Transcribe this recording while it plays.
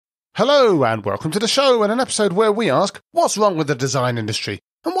Hello and welcome to the show and an episode where we ask, what's wrong with the design industry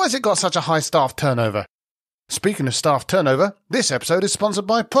and why has it got such a high staff turnover? Speaking of staff turnover, this episode is sponsored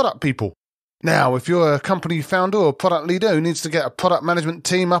by Product People. Now, if you're a company founder or product leader who needs to get a product management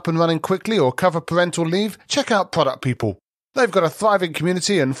team up and running quickly or cover parental leave, check out Product People. They've got a thriving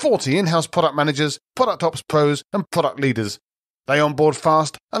community and 40 in-house product managers, product ops pros and product leaders. They onboard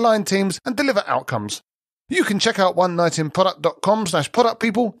fast, align teams and deliver outcomes. You can check out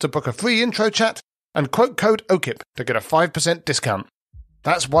onenightinproduct.com/productpeople to book a free intro chat and quote code OKIP to get a 5% discount.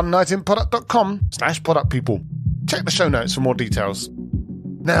 That's onenightinproduct.com/productpeople. Check the show notes for more details.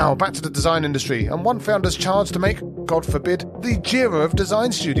 Now, back to the design industry and one founder's charge to make, God forbid, the Jira of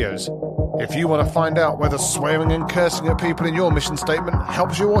design studios. If you want to find out whether swearing and cursing at people in your mission statement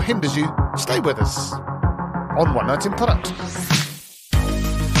helps you or hinders you, stay with us on One Night in Product.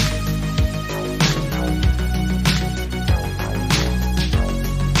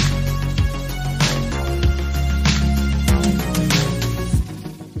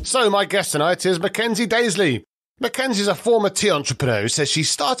 So my guest tonight is Mackenzie Daisley. Mackenzie's a former tea entrepreneur who says she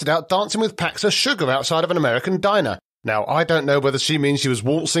started out dancing with packs of sugar outside of an American diner. Now, I don't know whether she means she was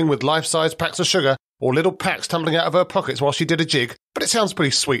waltzing with life-size packs of sugar or little packs tumbling out of her pockets while she did a jig, but it sounds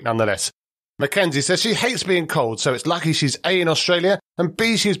pretty sweet nonetheless. Mackenzie says she hates being cold, so it's lucky she's A, in Australia, and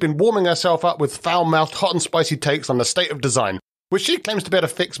B, she's been warming herself up with foul-mouthed hot and spicy takes on the state of design, which she claims to be able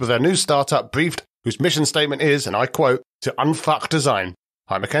to fix with her new startup, Brieft, whose mission statement is, and I quote, to unfuck design.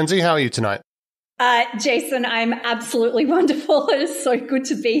 Hi, Mackenzie. How are you tonight? Jason, I'm absolutely wonderful. It is so good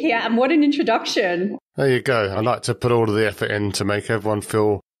to be here. And what an introduction. There you go. I like to put all of the effort in to make everyone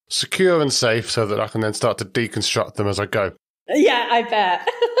feel secure and safe so that I can then start to deconstruct them as I go. Yeah, I bet.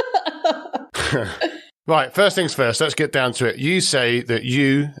 Right. First things first, let's get down to it. You say that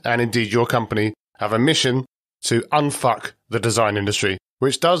you, and indeed your company, have a mission to unfuck the design industry,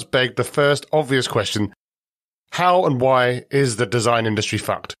 which does beg the first obvious question. How and why is the design industry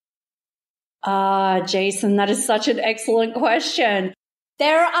fucked? Jason, that is such an excellent question.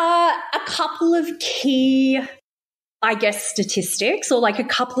 There are a couple of key, statistics or like a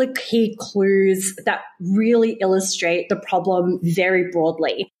couple of key clues that really illustrate the problem very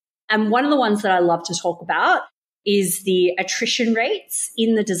broadly. And one of the ones that I love to talk about is the attrition rates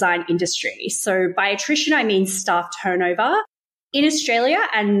in the design industry. So by attrition, I mean staff turnover. In Australia,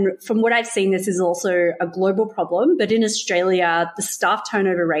 and from what I've seen, this is also a global problem, but in Australia, the staff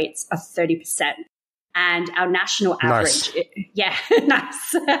turnover rates are 30%. And our national average,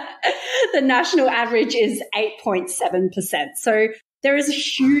 nice. The national average is 8.7%. So there is a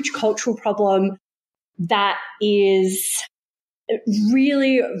huge cultural problem that is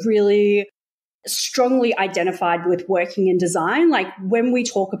really, really strongly identified with working in design. Like when we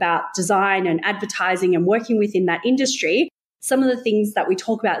talk about design and advertising and working within that industry, some of the things that we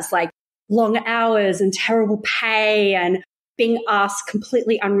talk about is like long hours and terrible pay and being asked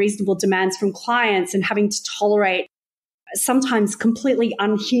completely unreasonable demands from clients and having to tolerate sometimes completely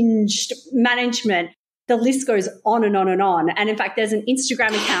unhinged management. The list goes on and on and on. And in fact, there's an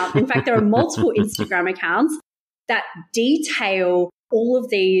Instagram account. In fact, there are multiple Instagram accounts that detail all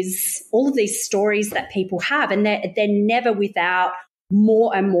of these stories that people have. And they're never without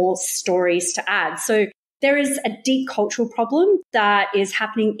more and more stories to add. So there is a deep cultural problem that is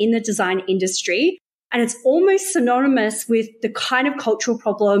happening in the design industry, and it's almost synonymous with the kind of cultural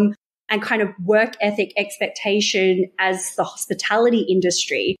problem and kind of work ethic expectation as the hospitality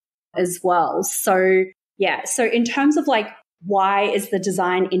industry as well. So, yeah. So in terms of like, why is the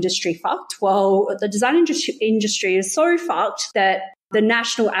design industry fucked? Well, the design industry is so fucked that the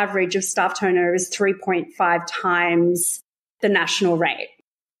national average of staff turnover is 3.5 times the national rate.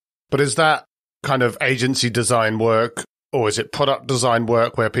 But is that kind of agency design work, or is it product design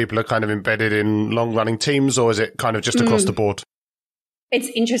work where people are kind of embedded in long-running teams, or is it kind of just across the board? It's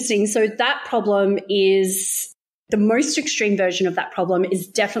interesting. So that problem is, the most extreme version of that problem is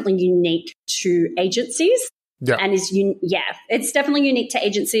definitely unique to agencies. Yeah. And it's definitely unique to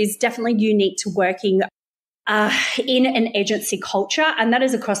agencies, definitely unique to working in an agency culture. And that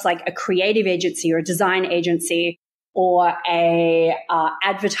is across like a creative agency or a design agency or a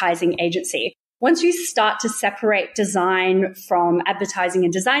advertising agency. Once you start to separate design from advertising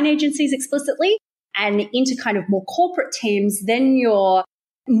and design agencies explicitly and into kind of more corporate teams, then you're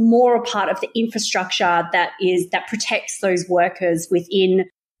more a part of the infrastructure that protects those workers within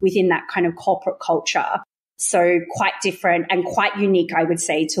that kind of corporate culture. So quite different and quite unique, I would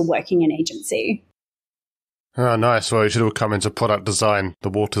say, to working in agency. Oh, nice. Well, you should all come into product design.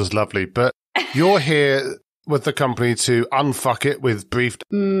 The water's lovely. But you're here with the company to unfuck it with Brieft.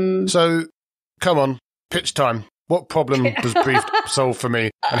 So come on, pitch time. What problem does Brieft solve for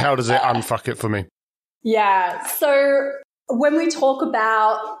me, and how does it unfuck it for me? Yeah. So when we talk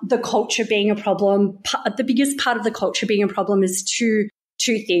about the culture being a problem, the biggest part of the culture being a problem is two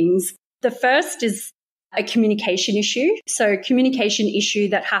things. The first is a communication issue. So communication issue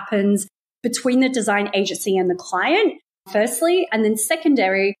that happens between the design agency and the client, firstly, and then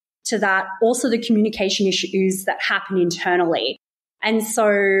secondary to that, also the communication issues that happen internally. And so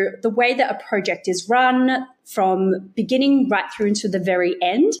the way that a project is run from beginning right through into the very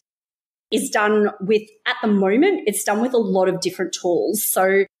end is done with, at the moment, it's done with a lot of different tools.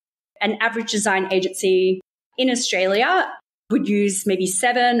 So an average design agency in Australia would use maybe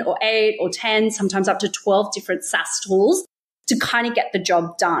 7 or 8 or 10, sometimes up to 12 different SaaS tools to kind of get the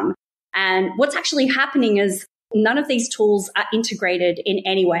job done. And what's actually happening is none of these tools are integrated in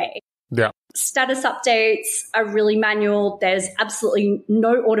any way. Yeah. Status updates are really manual. There's absolutely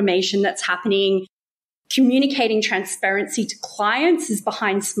no automation that's happening. Communicating transparency to clients is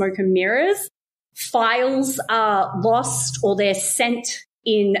behind smoke and mirrors. Files are lost or they're sent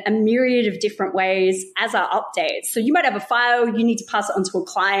in a myriad of different ways, as are updates. So you might have a file, you need to pass it on to a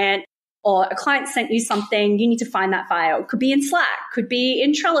client, or a client sent you something, you need to find that file. It could be in Slack, could be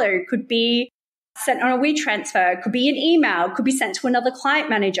in Trello, could be sent on a WeTransfer, could be an email, could be sent to another client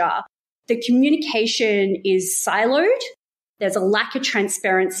manager. The communication is siloed. There's a lack of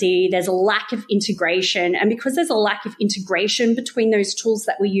transparency. There's a lack of integration. And because there's a lack of integration between those tools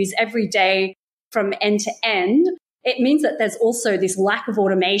that we use every day from end to end, it means that there's also this lack of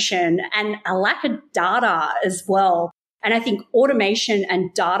automation and a lack of data as well. And I think automation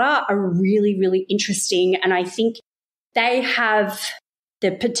and data are really, really interesting. And I think they have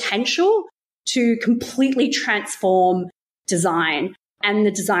the potential to completely transform design and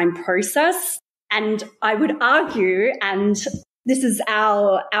the design process. And I would argue, and this is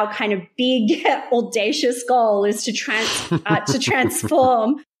our kind of big, audacious goal, is to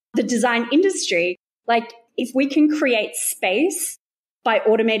transform the design industry. Like, if we can create space by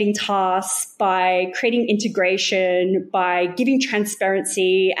automating tasks, by creating integration, by giving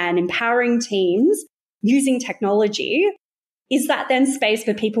transparency and empowering teams using technology, is that then space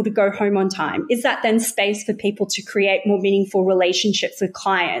for people to go home on time? Is that then space for people to create more meaningful relationships with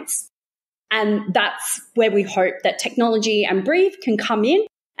clients? And that's where we hope that technology and Brieft can come in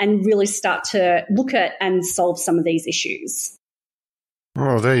and really start to look at and solve some of these issues.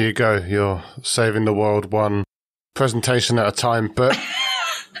 Oh, there you go. You're saving the world one presentation at a time. But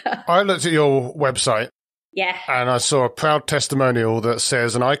I looked at your website. Yeah. And I saw a proud testimonial that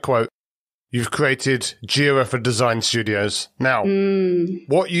says, and I quote, "You've created Jira for design studios." Now,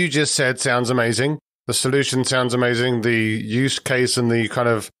 what you just said sounds amazing. The solution sounds amazing. The use case and the kind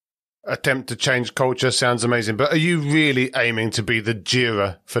of attempt to change culture sounds amazing. But are you really aiming to be the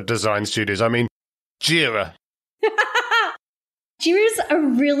Jira for design studios? I mean, Jira. Jira's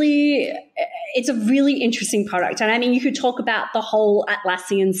it's a really interesting product. And I mean, you could talk about the whole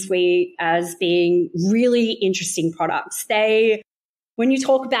Atlassian suite as being really interesting products. When you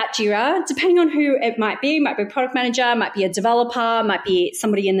talk about Jira, depending on who it might be a product manager, might be a developer, might be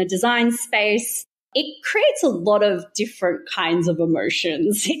somebody in the design space, it creates a lot of different kinds of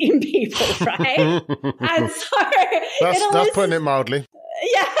emotions in people, right? And so that's putting it mildly.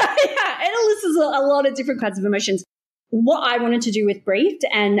 Yeah. It elicits a lot of different kinds of emotions. What I wanted to do with Brieft,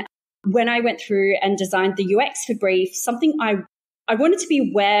 and when I went through and designed the UX for Brieft, something I wanted to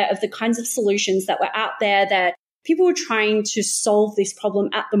be aware of the kinds of solutions that were out there that people were trying to solve this problem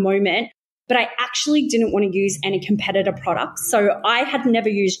at the moment, but I actually didn't want to use any competitor products. So I had never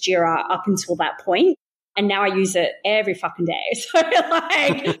used Jira up until that point, and now I use it every fucking day. So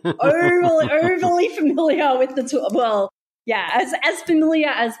like overly familiar with the tool. Well, yeah, as familiar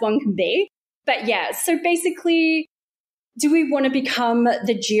as one can be. But yeah, so basically, do we want to become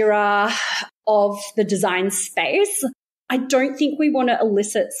the Jira of the design space? I don't think we want to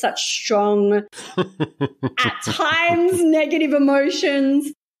elicit such strong, at times, negative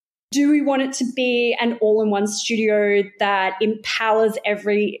emotions. Do we want it to be an all-in-one studio that empowers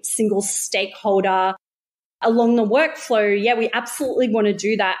every single stakeholder along the workflow? Yeah, we absolutely want to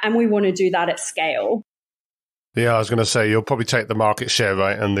do that, and we want to do that at scale. Yeah, I was going to say, you'll probably take the market share,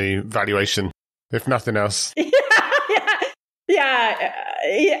 right, and the valuation, if nothing else.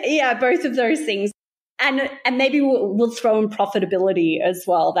 Yeah, both of those things. And maybe we'll throw in profitability as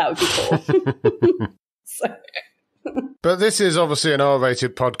well. That would be cool. But this is obviously an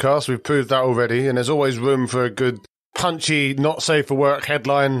R-rated podcast. We've proved that already. And there's always room for a good, punchy, not safe for work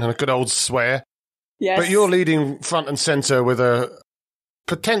headline and a good old swear. Yes. But you're leading front and center with a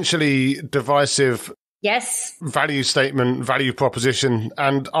potentially divisive Yes. Value statement, value proposition.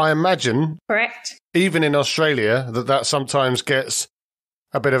 And I imagine, Correct. even in Australia, that sometimes gets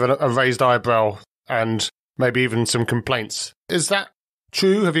a bit of a raised eyebrow and maybe even some complaints. Is that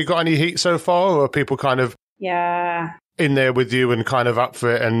true? Have you got any heat so far, or are people kind of in there with you and kind of up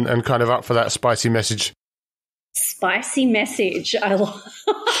for it and kind of up for that spicy message? Spicy message. I love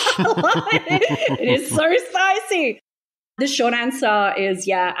it. It is so spicy. The short answer is,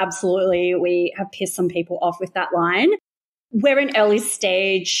 yeah, absolutely. We have pissed some people off with that line. We're an early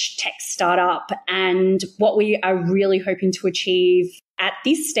stage tech startup, and what we are really hoping to achieve at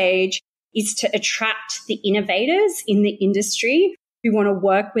this stage is to attract the innovators in the industry who want to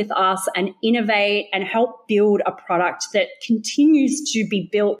work with us and innovate and help build a product that continues to be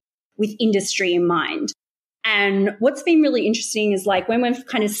built with industry in mind. And what's been really interesting is like when we've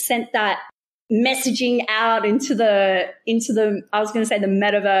kind of sent that messaging out into the I was going to say the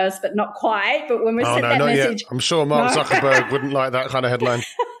metaverse, but not quite. But when we sent that message, yet. I'm sure Mark Zuckerberg wouldn't like that kind of headline.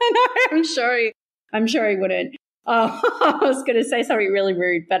 No, I'm sure he wouldn't. I was going to say something really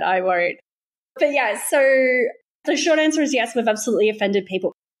rude, but I won't. But yeah, so the short answer is yes, we've absolutely offended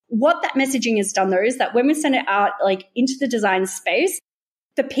people. What that messaging has done though is that when we send it out like into the design space,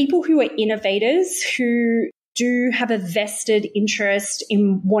 the people who are innovators who do have a vested interest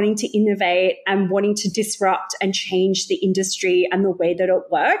in wanting to innovate and wanting to disrupt and change the industry and the way that it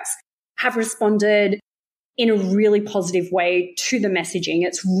works have responded in a really positive way to the messaging.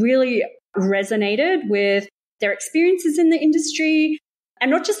 It's really resonated with their experiences in the industry,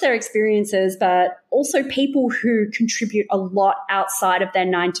 and not just their experiences, but also people who contribute a lot outside of their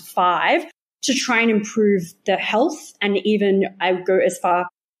 9 to 5 to try and improve the health, and even I would go as far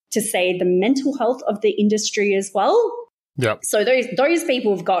to say the mental health of the industry as well. Yeah. So those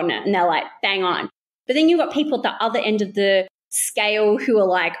people have gotten it and they're like, bang on. But then you've got people at the other end of the scale who are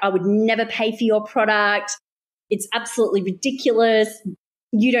like, I would never pay for your product. It's absolutely ridiculous.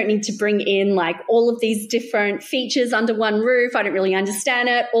 You don't need to bring in like all of these different features under one roof. I don't really understand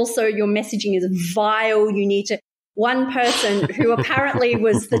it. Also, your messaging is vile. You need to, one person who apparently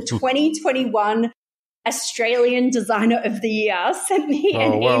was the 2021 Australian Designer of the Year sent me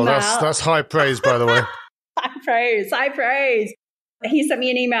an email. That's high praise, by the way. High praise. He sent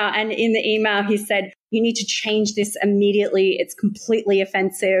me an email, and in the email he said, you need to change this immediately. It's completely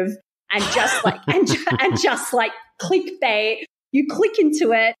offensive. And just like, and just like clickbait, you click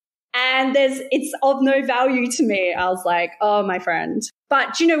into it and it's of no value to me. I was like, oh, my friend.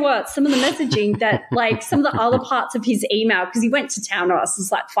 But do you know what? Some of the messaging that like some of the other parts of his email, because he went to town on us,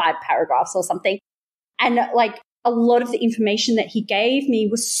 it's like 5 paragraphs or something. And like a lot of the information that he gave me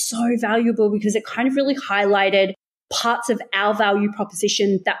was so valuable because it kind of really highlighted parts of our value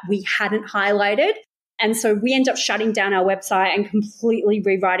proposition that we hadn't highlighted. And so we end up shutting down our website and completely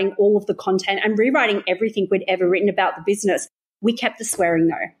rewriting all of the content and rewriting everything we'd ever written about the business. We kept the swearing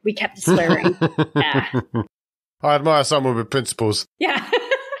though. We kept the swearing. Yeah. I admire someone with principles. Yeah.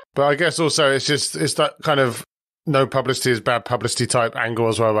 But I guess also it's that kind of no publicity is bad publicity type angle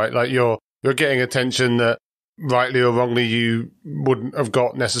as well, right? Like you're getting attention that rightly or wrongly you wouldn't have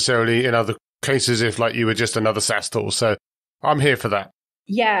got necessarily in other cases if like you were just another SaaS tool. So I'm here for that.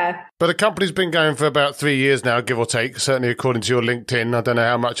 Yeah. But the company's been going for about 3 years now, give or take, certainly according to your LinkedIn. I don't know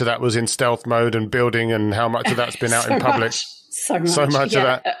how much of that was in stealth mode and building and how much of that's been out in public. So much of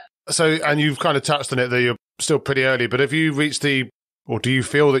that. So, and you've kind of touched on it that you're still pretty early, but have you reached or do you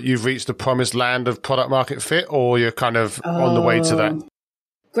feel that you've reached the promised land of product market fit, or you're kind of on the way to that?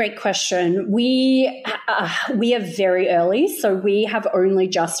 Great question. We are very early, so we have only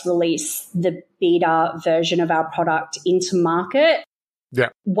just released the beta version of our product into market. Yeah.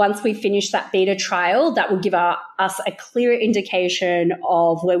 Once we finish that beta trial, that will give us a clear indication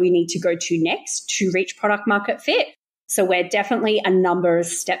of where we need to go to next to reach product market fit. So we're definitely a number of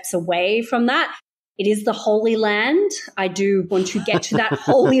steps away from that. It is the Holy Land. I do want to get to that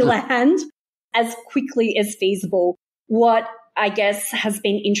Holy Land as quickly as feasible. What I guess has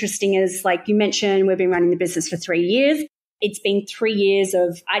been interesting is, like you mentioned, we've been running the business for 3 years. It's been 3 years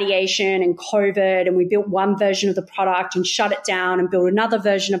of ideation and COVID, and we built one version of the product and shut it down and built another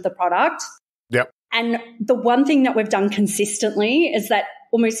version of the product. Yep. And the one thing that we've done consistently is that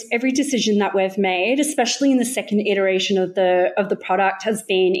almost every decision that we've made, especially in the second iteration of the product, has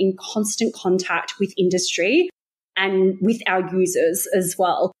been in constant contact with industry and with our users as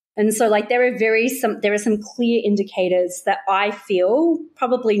well. And so like there are some clear indicators that I feel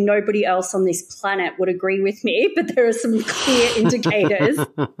probably nobody else on this planet would agree with me, but there are some clear indicators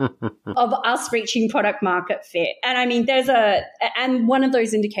of us reaching product market fit. And I mean, and one of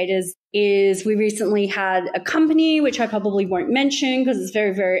those indicators is we recently had a company, which I probably won't mention because it's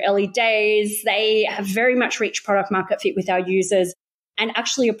very, very early days. They have very much reached product market fit with our users and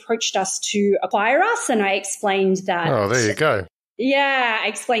actually approached us to acquire us. And I explained that. Oh, there you go. Yeah, I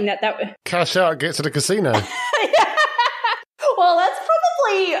explained that. Cash out, get to the casino. Well, that's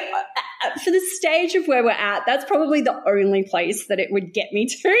probably, for the stage of where we're at, that's probably the only place that it would get me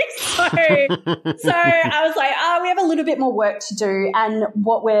to. So I was like, we have a little bit more work to do. And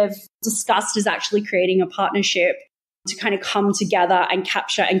what we've discussed is actually creating a partnership to kind of come together and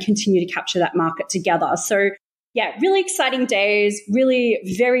capture and continue to capture that market together. So yeah, really exciting days, really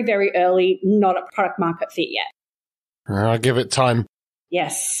very, very early, not a product market fit yet. I'll give it time.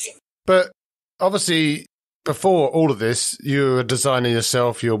 Yes. But obviously, before all of this, you're a designer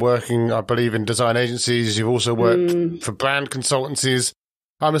yourself. You're working, I believe, in design agencies. You've also worked for brand consultancies.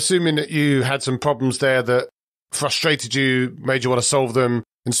 I'm assuming that you had some problems there that frustrated you, made you want to solve them,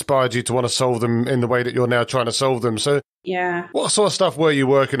 inspired you to want to solve them in the way that you're now trying to solve them. So yeah, what sort of stuff were you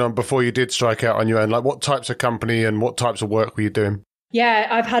working on before you did strike out on your own? Like what types of company and what types of work were you doing? Yeah,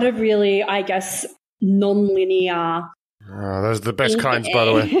 I've had a really, I guess, non-linear. Those are the best kinds, by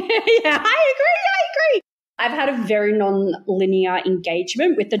the way. Yeah, I agree. I've had a very non-linear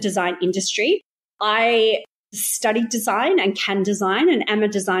engagement with the design industry. I studied design and can design and am a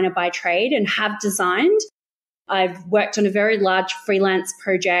designer by trade and have designed. I've worked on a very large freelance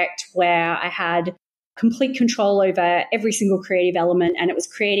project where I had complete control over every single creative element, and it was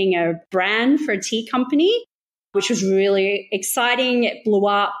creating a brand for a tea company, which was really exciting. It blew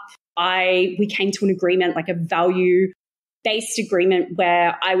up. We came to an agreement, like a value-based agreement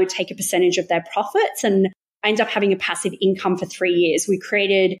where I would take a percentage of their profits, and I ended up having a passive income for 3 years. We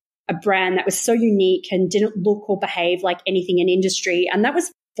created a brand that was so unique and didn't look or behave like anything in industry. And that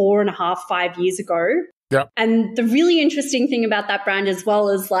was 4.5, 5 years ago. Yep. And the really interesting thing about that brand as well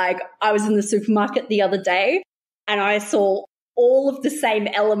is like I was in the supermarket the other day and I saw all of the same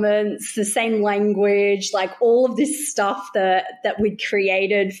elements, the same language, like all of this stuff that we'd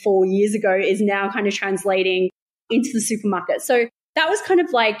created 4 years ago is now kind of translating into the supermarket. So that was kind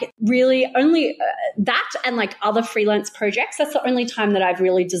of like really only that and like other freelance projects. That's the only time that I've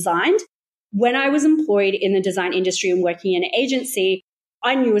really designed. When I was employed in the design industry and working in an agency,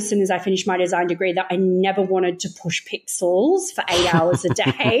 I knew as soon as I finished my design degree that I never wanted to push pixels for 8 hours a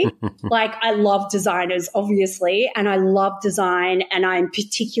day. Like I love designers, obviously, and I love design and I'm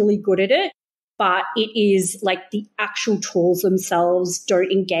particularly good at it. But it is like the actual tools themselves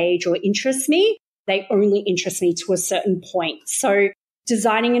don't engage or interest me. They only interest me to a certain point. So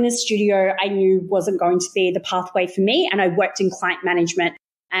designing in a studio, I knew wasn't going to be the pathway for me. And I worked in client management.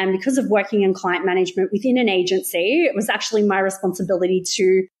 And because of working in client management within an agency, it was actually my responsibility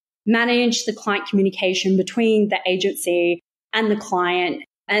to manage the client communication between the agency and the client,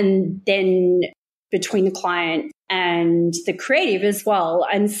 and then between the client and the creative as well.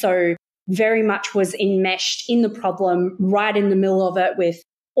 And so very much was enmeshed in the problem, right in the middle of it with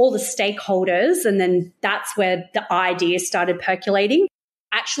all the stakeholders. And then that's where the idea started percolating.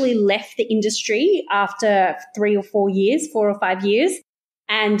 Actually left the industry after 4 or 5 years.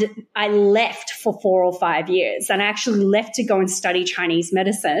 And I left for 4 or 5 years. And I actually left to go and study Chinese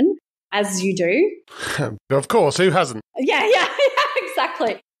medicine, as you do. Of course, who hasn't? Yeah,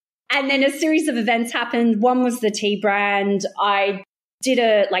 exactly. And then a series of events happened. One was the tea brand. I did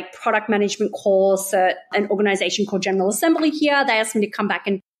a product management course at an organization called General Assembly here. They asked me to come back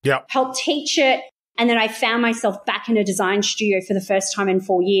and help teach it. And then I found myself back in a design studio for the first time in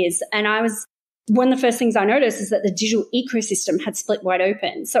 4 years. And one of the first things I noticed is that the digital ecosystem had split wide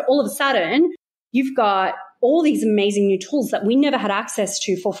open. So all of a sudden, you've got all these amazing new tools that we never had access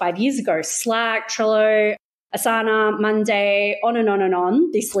to 4 or 5 years ago. Slack, Trello, Asana, Monday, on and on and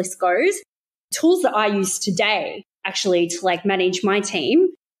on. This list goes. Tools that I use today, actually, to manage my team.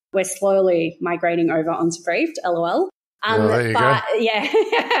 We're slowly migrating over onto Brieft, LOL. There you go.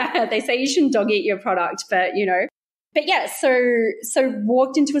 Yeah, they say you shouldn't dog eat your product, but But yeah, so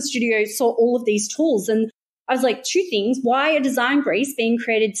walked into a studio, saw all of these tools, and I was like, two things. Why are design briefs being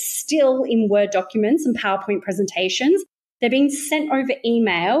created still in Word documents and PowerPoint presentations? They're being sent over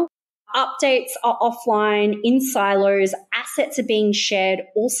email. Updates are offline, in silos. Assets are being shared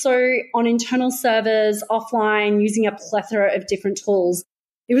also on internal servers, offline, using a plethora of different tools.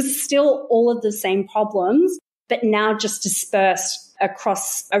 It was still all of the same problems, but now just dispersed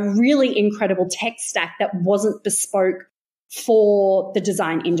across a really incredible tech stack that wasn't bespoke for the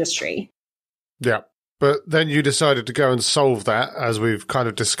design industry. Yeah. But then you decided to go and solve that, as we've kind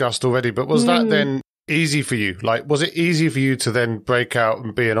of discussed already. But was that then easy for you? Like, was it easy for you to then break out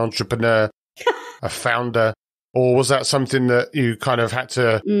and be an entrepreneur, a founder? Or was that something that you kind of had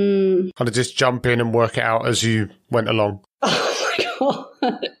to kind of just jump in and work it out as you went along? Oh my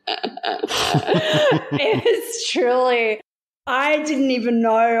God. It was truly, I didn't even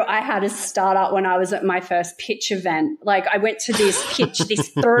know I had a startup when I was at my first pitch event. Like, I went to this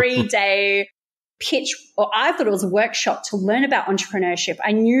 3-day pitch, or I thought it was a workshop to learn about entrepreneurship.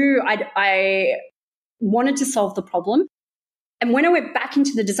 I knew I wanted to solve the problem. And when I went back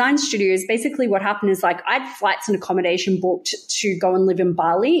into the design studios, basically what happened is, like, I had flights and accommodation booked to go and live in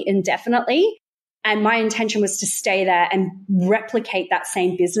Bali indefinitely. And my intention was to stay there and replicate that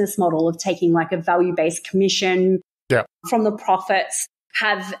same business model of taking like a value-based commission from the profits,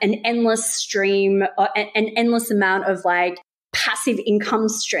 have an endless stream, an endless amount of like passive income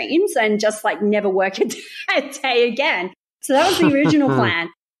streams, and just like never work a day again. So that was the original plan.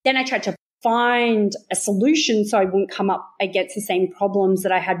 Then I tried to find a solution so I wouldn't come up against the same problems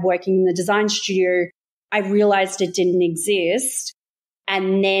that I had working in the design studio. I realized it didn't exist.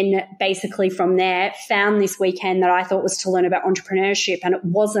 And then basically from there, found this weekend that I thought was to learn about entrepreneurship. And it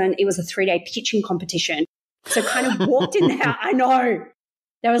wasn't. It was a 3-day pitching competition. So kind of walked in there. I know.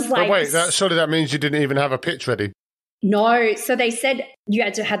 There was like... But wait, surely that means you didn't even have a pitch ready. No. So they said you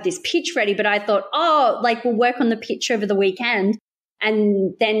had to have this pitch ready. But I thought, like we'll work on the pitch over the weekend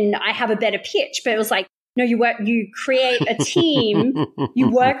and then I have a better pitch. But it was like, no, you create a team,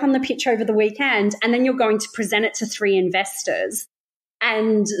 you work on the pitch over the weekend, and then you're going to present it to 3 investors.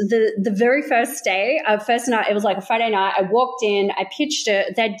 And the very first day, first night, it was like a Friday night, I walked in, I pitched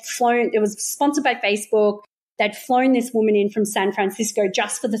it. They'd flown, it was sponsored by Facebook. They'd flown this woman in from San Francisco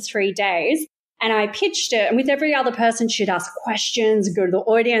just for the 3 days. And I pitched it. And with every other person, she'd ask questions, go to the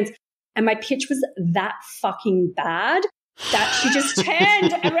audience. And my pitch was that fucking bad that she just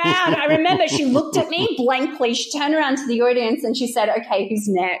turned around. I remember she looked at me blankly. She turned around to the audience and she said, okay, who's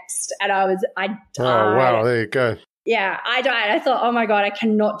next? And I died. Oh, wow. There you go. Yeah, I died. I thought, oh my God, I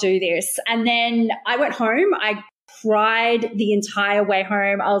cannot do this. And then I went home. I cried the entire way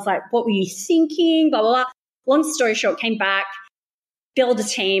home. I was like, what were you thinking? Blah, blah, blah. Long story short, came back, built a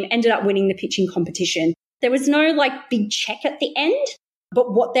team, ended up winning the pitching competition. There was no like big check at the end,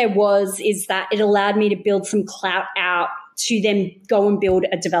 but what there was is that it allowed me to build some clout out to then go and build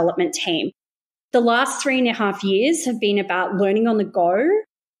a development team. The last 3.5 years have been about learning on the go,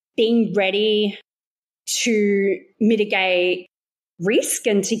 being ready to mitigate risk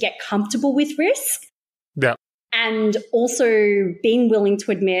and to get comfortable with risk. Yeah. And also being willing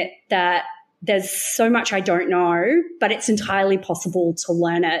to admit that there's so much I don't know, but it's entirely possible to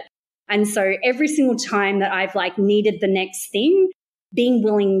learn it. And so every single time that I've like needed the next thing, being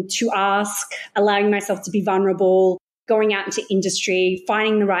willing to ask, allowing myself to be vulnerable, going out into industry,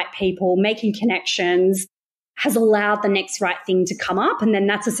 finding the right people, making connections, has allowed the next right thing to come up. And then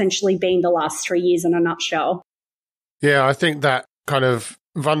that's essentially been the last 3 years in a nutshell. Yeah, I think that kind of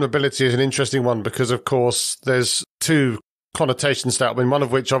vulnerability is an interesting one because, of course, there's 2 connotations to that. I mean, one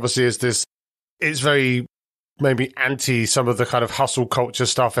of which obviously is this, it's very maybe anti some of the kind of hustle culture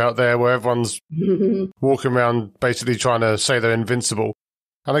stuff out there where everyone's walking around basically trying to say they're invincible.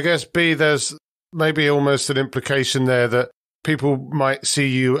 And I guess B, there's maybe almost an implication there that people might see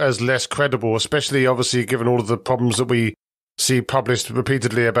you as less credible, especially obviously given all of the problems that we see published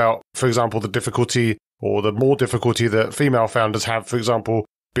repeatedly about, for example, the difficulty or the more difficulty that female founders have, for example,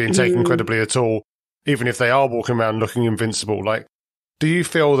 being taken credibly at all, even if they are walking around looking invincible. Like, do you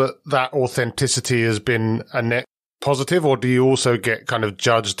feel that that authenticity has been a net positive, or do you also get kind of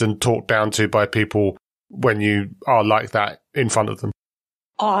judged and talked down to by people when you are like that in front of them?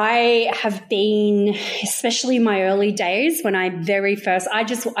 I have been, especially in my early days when I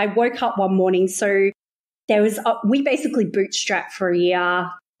woke up one morning. So there was, we basically bootstrapped for a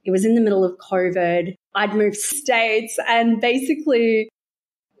year. It was in the middle of COVID. I'd moved states and basically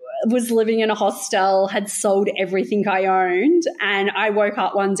was living in a hostel, had sold everything I owned. And I woke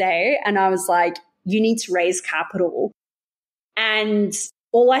up one day and I was like, you need to raise capital. And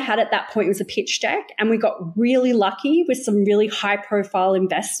all I had at that point was a pitch deck, and we got really lucky with some really high-profile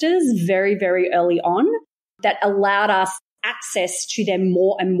investors very, very early on that allowed us access to them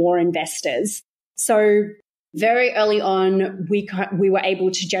more and more investors. So very early on, we were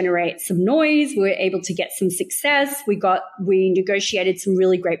able to generate some noise. We were able to get some success. We negotiated some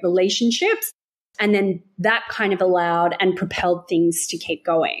really great relationships, and then that kind of allowed and propelled things to keep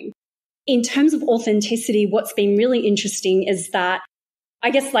going. In terms of authenticity, what's been really interesting is that I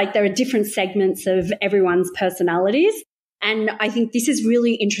guess like there are different segments of everyone's personalities. And I think this is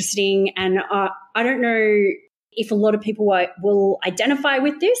really interesting. And I don't know if a lot of people will identify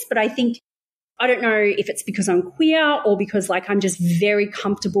with this, but I don't know if it's because I'm queer or because like I'm just very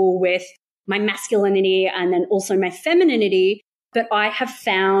comfortable with my masculinity and then also my femininity. But I have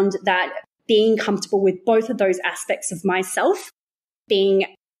found that being comfortable with both of those aspects of myself, being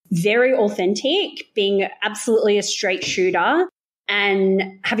very authentic, being absolutely a straight shooter,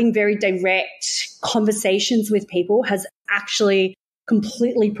 and having very direct conversations with people has actually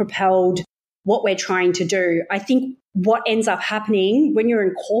completely propelled what we're trying to do. I think what ends up happening when you're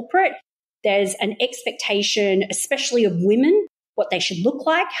in corporate, there's an expectation, especially of women, what they should look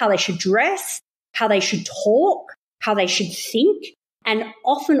like, how they should dress, how they should talk, how they should think. And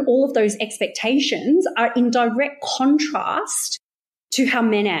often all of those expectations are in direct contrast to how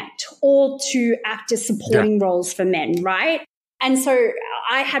men act or to act as supporting roles for men, right? And so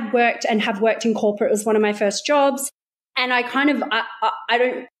I had worked and have worked in corporate as one of my first jobs. And I I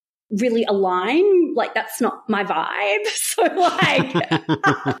don't really align, like that's not my vibe. So like,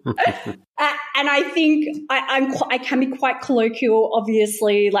 and I think I can be quite colloquial,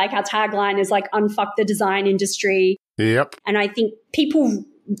 obviously, like our tagline is like unfuck the design industry. Yep. And I think people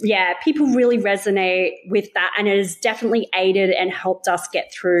really resonate with that. And it has definitely aided and helped us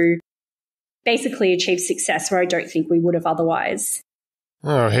get through, basically achieve success where I don't think we would have otherwise.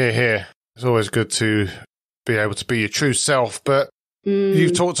 Oh, here. It's always good to be able to be your true self. But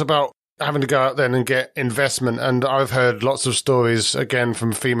you've talked about having to go out then and get investment. And I've heard lots of stories, again,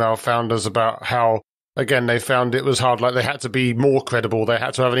 from female founders about how, again, they found it was hard. Like they had to be more credible. They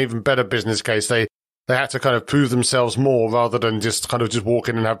had to have an even better business case. They had to kind of prove themselves more rather than just walk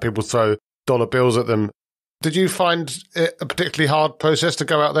in and have people throw dollar bills at them. Did you find it a particularly hard process to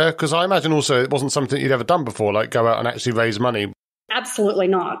go out there? Because I imagine also it wasn't something you'd ever done before, like go out and actually raise money. Absolutely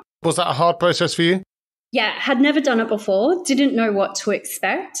not. Was that a hard process for you? Yeah, had never done it before, didn't know what to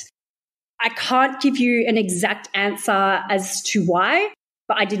expect. I can't give you an exact answer as to why,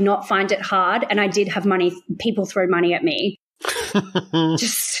 but I did not find it hard. And I did have people throw money at me.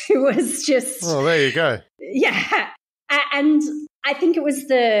 It was just... Oh, there you go. Yeah. And I think it was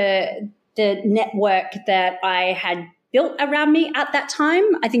the network that I had built around me at that time.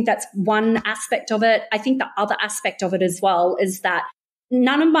 I think that's one aspect of it. I think the other aspect of it as well is that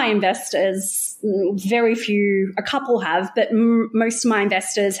none of my investors, very few, a couple have, but most of my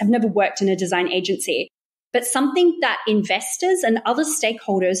investors have never worked in a design agency. But something that investors and other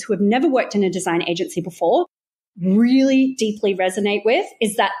stakeholders who have never worked in a design agency before really deeply resonate with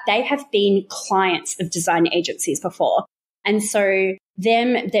is that they have been clients of design agencies before. And so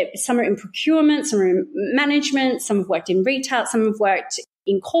some are in procurement, some are in management, some have worked in retail, some have worked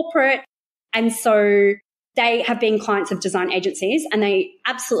in corporate. And so they have been clients of design agencies and they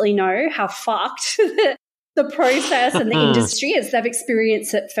absolutely know how fucked the process and the industry is. They've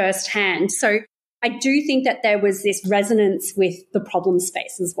experienced it firsthand. So I do think that there was this resonance with the problem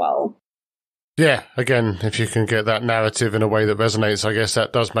space as well. Yeah, again, if you can get that narrative in a way that resonates, I guess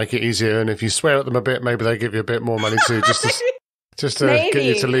that does make it easier. And if you swear at them a bit, maybe they give you a bit more money too, just to get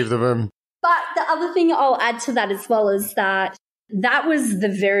you to leave the room. But the other thing I'll add to that as well is that was the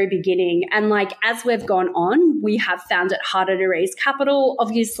very beginning. And like, as we've gone on, we have found it harder to raise capital.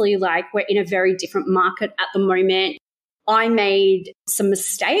 Obviously, like we're in a very different market at the moment. I made some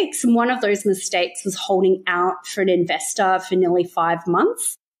mistakes. And one of those mistakes was holding out for an investor for nearly 5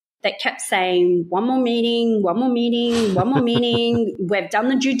 months that kept saying, one more meeting. We've done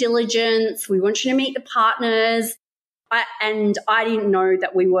the due diligence. We want you to meet the partners. And I didn't know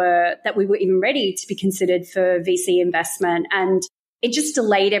that we were even ready to be considered for VC investment. And it just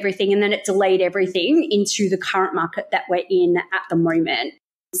delayed everything. And then it delayed everything into the current market that we're in at the moment.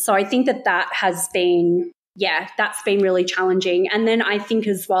 So I think that has been, that's been really challenging. And then I think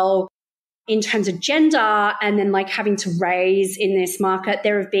as well, in terms of gender and then like having to raise in this market,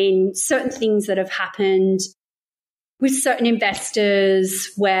 there have been certain things that have happened with certain investors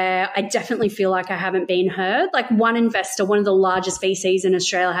where I definitely feel like I haven't been heard. Like one investor, one of the largest VCs in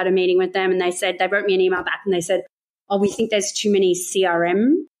Australia, had a meeting with them and they wrote me an email back and they said, oh, we think there's too many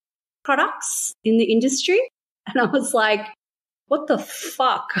CRM products in the industry. And I was like, what the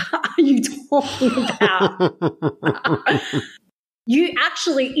fuck are you talking about? You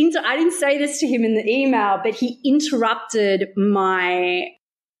actually, I didn't say this to him in the email, but he interrupted my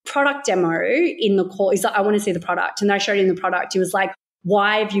product demo in the call. He's like, I want to see the product. And I showed him the product. He was like,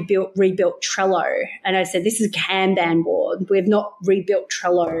 why have you rebuilt Trello? And I said, this is a Kanban board. We've not rebuilt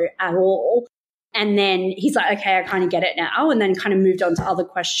Trello at all. And then he's like, okay, I kind of get it now. And then kind of moved on to other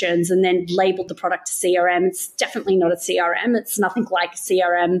questions and then labeled the product to CRM. It's definitely not a CRM. It's nothing like a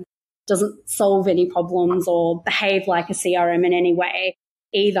CRM doesn't solve any problems or behave like a CRM in any way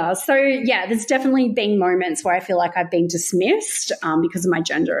either. So yeah, there's definitely been moments where I feel like I've been dismissed because of my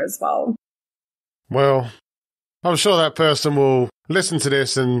gender as well. Well, I'm sure that person will listen to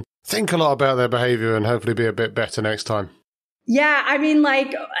this and think a lot about their behavior and hopefully be a bit better next time. Yeah, I mean,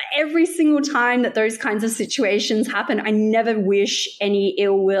 like every single time that those kinds of situations happen, I never wish any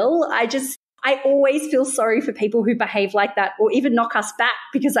ill will. I always feel sorry for people who behave like that or even knock us back,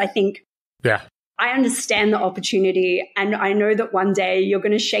 because I think, yeah, I understand the opportunity, and I know that one day you're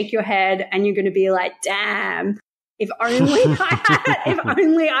going to shake your head and you're going to be like, damn, if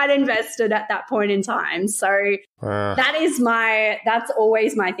only I'd invested at that point in time. So that's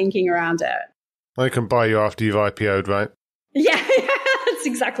always my thinking around it. They can buy you after you've IPO'd, right? Yeah, that's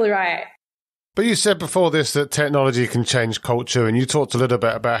exactly right. But you said before this that technology can change culture, and you talked a little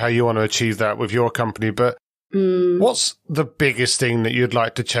bit about how you want to achieve that with your company. But what's the biggest thing that you'd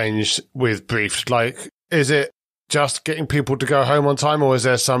like to change with Brieft? Like, is it just getting people to go home on time, or is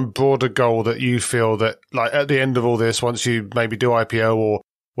there some broader goal that you feel that, like, at the end of all this, once you maybe do IPO or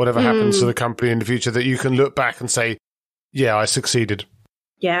whatever happens to the company in the future, that you can look back and say, yeah, I succeeded?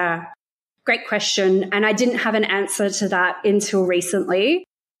 Yeah. Great question. And I didn't have an answer to that until recently.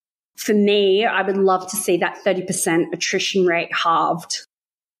 For me, I would love to see that 30% attrition rate halved.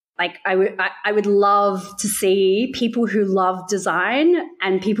 Like I would love to see people who love design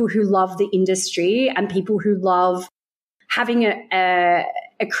and people who love the industry and people who love having a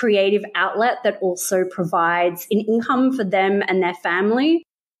creative outlet that also provides an income for them and their family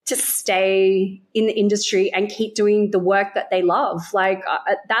to stay in the industry and keep doing the work that they love. Like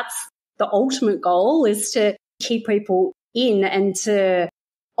that's the ultimate goal, is to keep people in, and to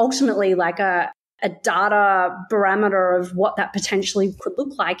ultimately, like a data barometer of what that potentially could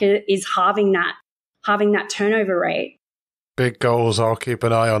look like is halving that turnover rate. Big goals. I'll keep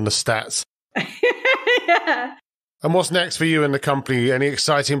an eye on the stats. Yeah. And what's next for you in the company? Any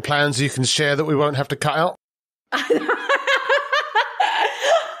exciting plans you can share that we won't have to cut out?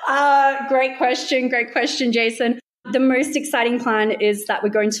 Great question, Jason. The most exciting plan is that we're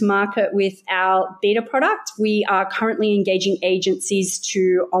going to market with our beta product. We are currently engaging agencies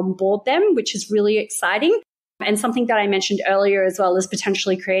to onboard them, which is really exciting. And something that I mentioned earlier as well is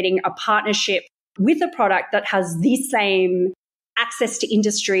potentially creating a partnership with a product that has the same access to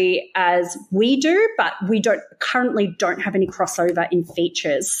industry as we do, but we currently don't have any crossover in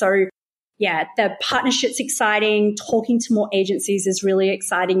features. So yeah, the partnership's exciting. Talking to more agencies is really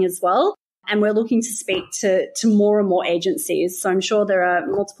exciting as well. And we're looking to speak to more and more agencies. So I'm sure there are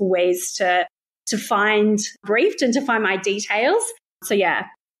multiple ways to find Brieft and to find my details. So yeah.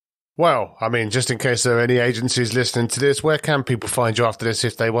 Well, I mean, just in case there are any agencies listening to this, where can people find you after this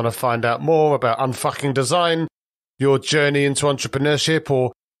if they want to find out more about unfucking design, your journey into entrepreneurship,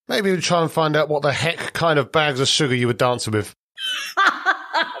 or maybe try and find out what the heck kind of bags of sugar you were dancing with?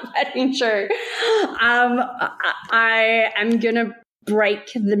 Very true. I am going to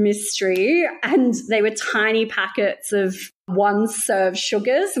break the mystery, and they were tiny packets of one-serve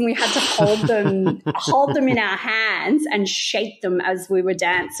sugars, and we had to hold them in our hands and shake them as we were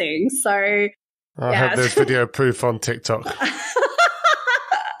dancing. So I hope there's video proof on TikTok.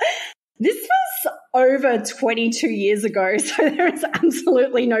 This was over 22 years ago, so there is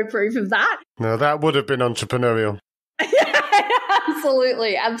absolutely no proof of that. No, that would have been entrepreneurial.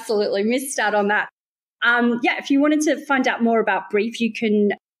 Absolutely missed out on that. If you wanted to find out more about Brieft, you can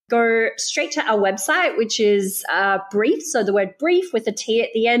go straight to our website, which is Brieft. So the word Brief with a T at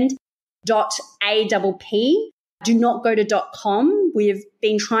the end, .app. Do not go to .com. We've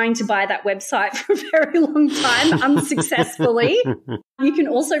been trying to buy that website for a very long time, unsuccessfully. You can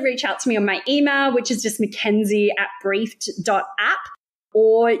also reach out to me on my email, which is just mackenzie@brieft.app,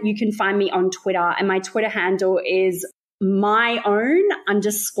 or you can find me on Twitter. And my Twitter handle is my own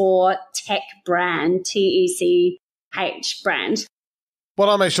 _tech brand, TECH brand. Well,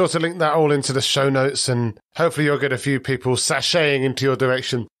 I'll make sure to link that all into the show notes, and hopefully you'll get a few people sashaying into your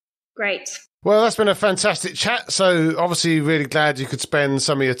direction. Great. Well, that's been a fantastic chat. So obviously really glad you could spend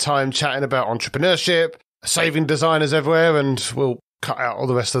some of your time chatting about entrepreneurship, saving designers everywhere, and we'll cut out all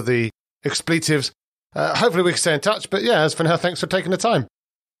the rest of the expletives. Hopefully we can stay in touch. But yeah, as for now, thanks for taking the time.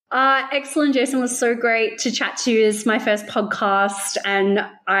 Excellent, Jason. It was so great to chat to you. It's my first podcast, and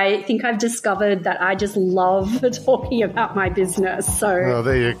I think I've discovered that I just love talking about my business. So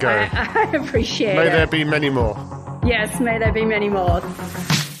there you go. I appreciate it. May there be many more. Yes, may there be many more.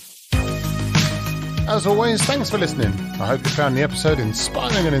 As always, thanks for listening. I hope you found the episode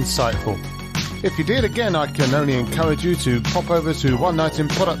inspiring and insightful. If you did, again, I can only encourage you to pop over to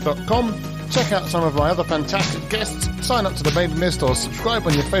onenightinproduct.com Check out some of my other fantastic guests, sign up to the mailing list or subscribe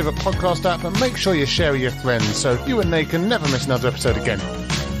on your favourite podcast app, and make sure you share with your friends so you and they can never miss another episode again.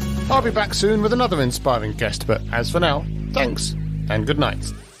 I'll be back soon with another inspiring guest, but as for now, thanks and good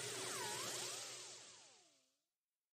night.